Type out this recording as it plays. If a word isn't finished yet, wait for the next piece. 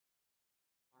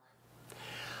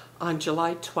On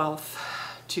July 12th,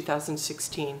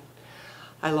 2016,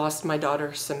 I lost my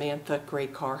daughter, Samantha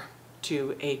Grajcar,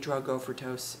 to a drug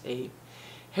overdose, a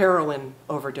heroin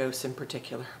overdose in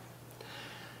particular.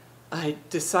 I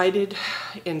decided,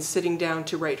 in sitting down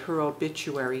to write her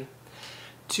obituary,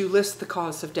 to list the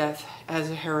cause of death as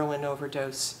a heroin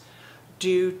overdose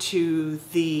due to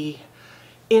the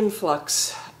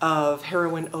influx of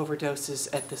heroin overdoses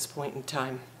at this point in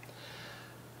time.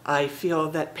 I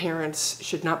feel that parents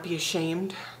should not be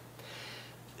ashamed.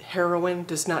 Heroin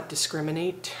does not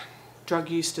discriminate.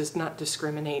 Drug use does not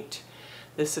discriminate.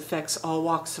 This affects all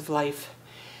walks of life.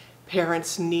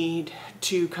 Parents need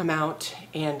to come out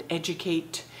and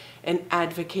educate and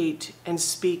advocate and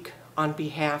speak on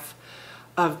behalf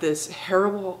of this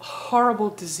horrible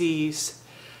disease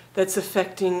that's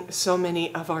affecting so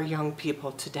many of our young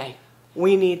people today.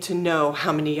 We need to know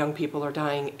how many young people are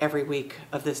dying every week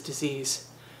of this disease.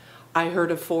 I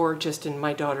heard of 4 just in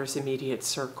my daughter's immediate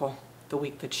circle the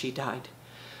week that she died.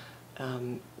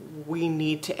 We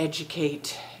need to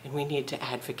educate, and we need to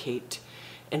advocate,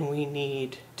 and we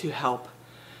need to help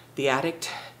the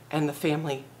addict and the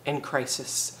family in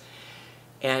crisis.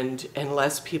 And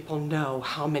unless people know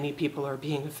how many people are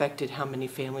being affected, how many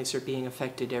families are being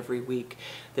affected every week,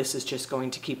 this is just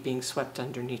going to keep being swept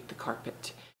underneath the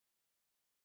carpet.